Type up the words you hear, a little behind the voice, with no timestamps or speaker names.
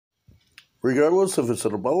Regardless if it's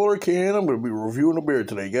in a bottle or a can, I'm going to be reviewing a beer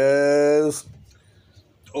today, guys.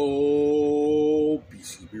 Oh,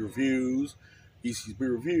 BC's Beer Reviews, BC's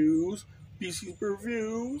Beer Reviews, BC's Beer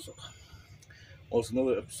Reviews. Well, it's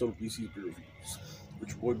another episode of BC's Beer Reviews with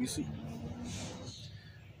your boy BC.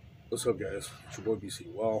 What's up, guys? It's your boy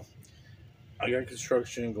BC. Well, I got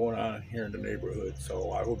construction going on here in the neighborhood,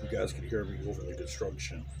 so I hope you guys can hear me over the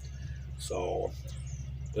construction. So,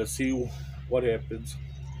 let's see what happens.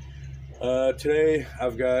 Today,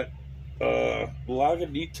 I've got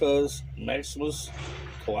Lagunitas Maximus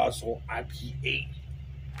Colossal IPA.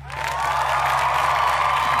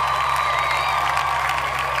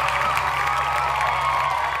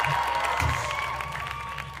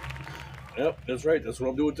 Yep, that's right. That's what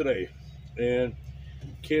I'm doing today. And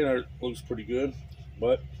can art looks pretty good,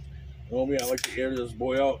 but you know me, I like to air this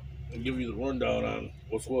boy out and give you the rundown on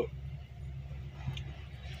what's what.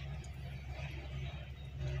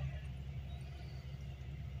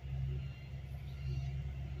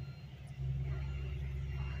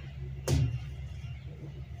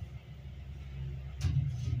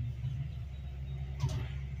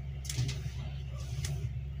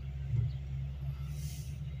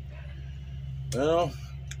 Well,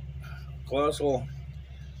 colossal.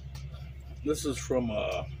 This is from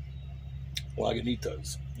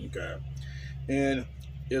Lagunitas, okay, and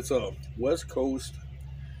it's a West Coast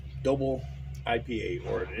double IPA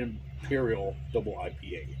or an imperial double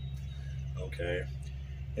IPA, okay,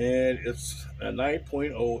 and it's a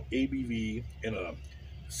 9.0 ABV and a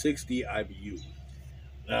 60 IBU.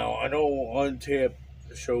 Now I know on tap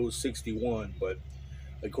shows 61, but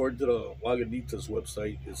according to the Lagunitas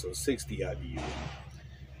website, it's a 60 IBU.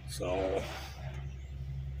 So,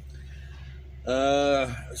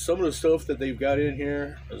 some of the stuff that they've got in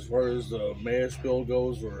here, as far as the mash bill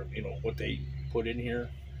goes, or you know what they put in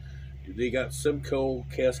here, they got Simcoe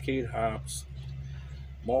Cascade hops,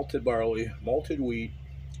 malted barley, malted wheat,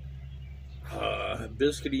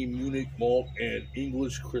 biscuity Munich malt, and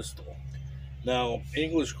English crystal. Now,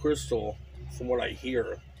 English crystal, from what I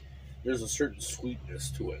hear, there's a certain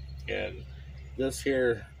sweetness to it, and this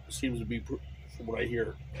here seems to be, from what I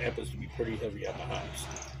hear, happens to be pretty heavy on the hops.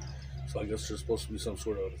 So I guess there's supposed to be some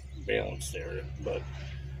sort of balance there, but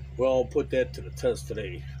well, I'll put that to the test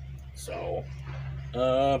today. So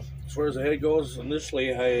as far as the head goes,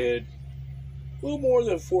 initially I had a little more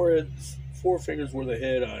than four fingers worth of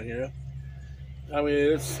head on here. I mean,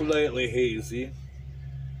 it's slightly hazy.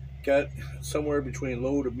 Got somewhere between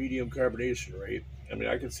low to medium carbonation rate. I mean,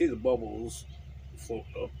 I can see the bubbles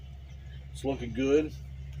floating up. It's looking good.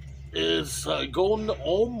 It's golden,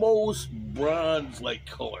 almost bronze-like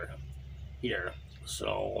color here.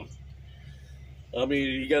 So, I mean,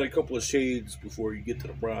 you got a couple of shades before you get to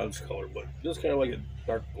the bronze color, but just kind of like a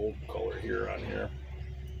dark golden color here on here.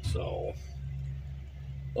 So,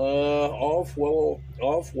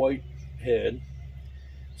 off-white head,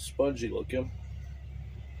 spongy looking.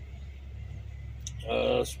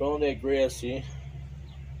 Smelling that grassy.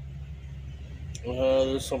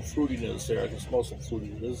 There's some fruitiness there. I can smell some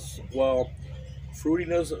fruitiness. Well,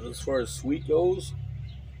 fruitiness as far as sweet goes,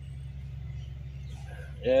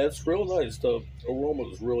 yeah, it's real nice. The aroma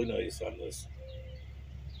is really nice on this.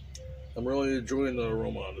 I'm really enjoying the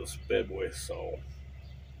aroma on this bad boy. So,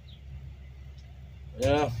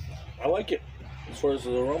 yeah, I like it. As far as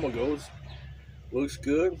the aroma goes, looks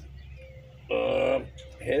good.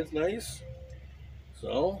 Head's nice.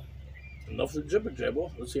 So, enough of the jibber jabber.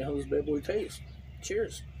 Let's see how this bad boy tastes.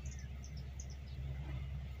 Cheers.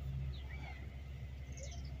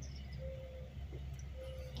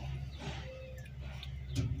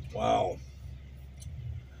 Wow.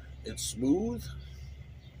 It's smooth.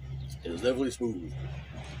 It's definitely smooth.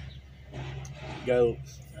 Got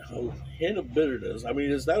a hint of bitterness. I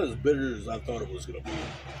mean, it's not as bitter as I thought it was going to be.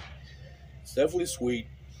 It's definitely sweet.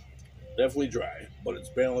 Definitely dry. But it's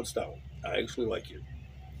balanced out. I actually like it.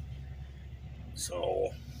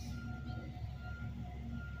 So,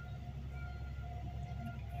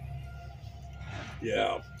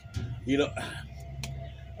 yeah, you know,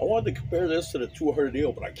 I wanted to compare this to the 200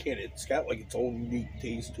 ale, but I can't. It's got like its own unique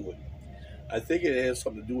taste to it. I think it has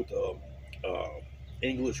something to do with the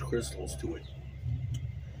English crystals to it,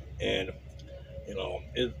 and you know,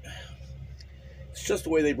 it's just the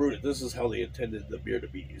way they brewed it. This is how they intended the beer to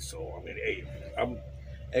be. So, I mean, hey, I'm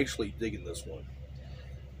actually digging this one.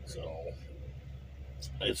 So,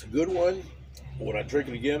 it's a good one. Would I drink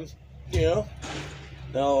it again? Yeah.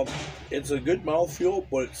 Now, it's a good mouthfeel,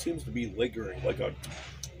 but it seems to be lingering, like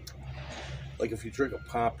if you drink a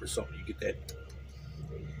pop or something, you get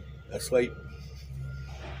that slight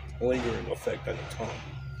lingering effect on the tongue.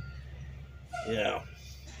 Yeah.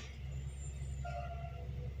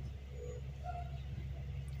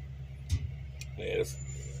 Yes.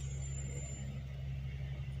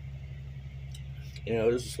 Yeah,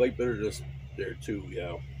 there's a slight bitterness there too,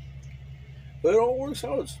 yeah. But it all works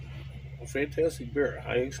out. It's a fantastic beer.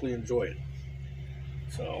 I actually enjoy it.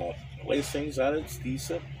 So, lace things on it, it's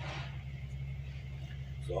decent.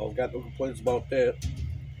 So, I've got no complaints about that.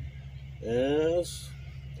 Yes.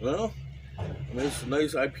 Well, I mean, it's a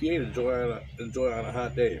nice IPA to enjoy on a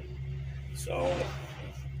hot day. So,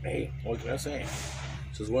 hey, what can I say?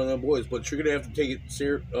 This is one of them boys, but you're gonna have to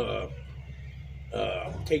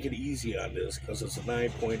take it easy on this because it's a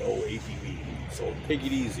 9.0 ABV. So take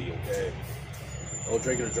it easy, okay? Don't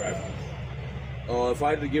drink it or drive it. If I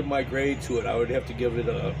had to give my grade to it, I would have to give it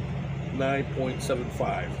a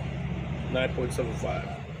 9.75.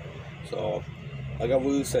 9.75. So, like I've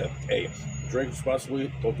always said, hey, drink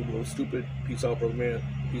responsibly. Don't do nothing stupid. Peace out, brother man.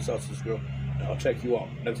 Peace out, sister girl. And I'll check you out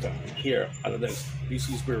next time here on the next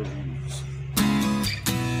BC Spirit Reviews.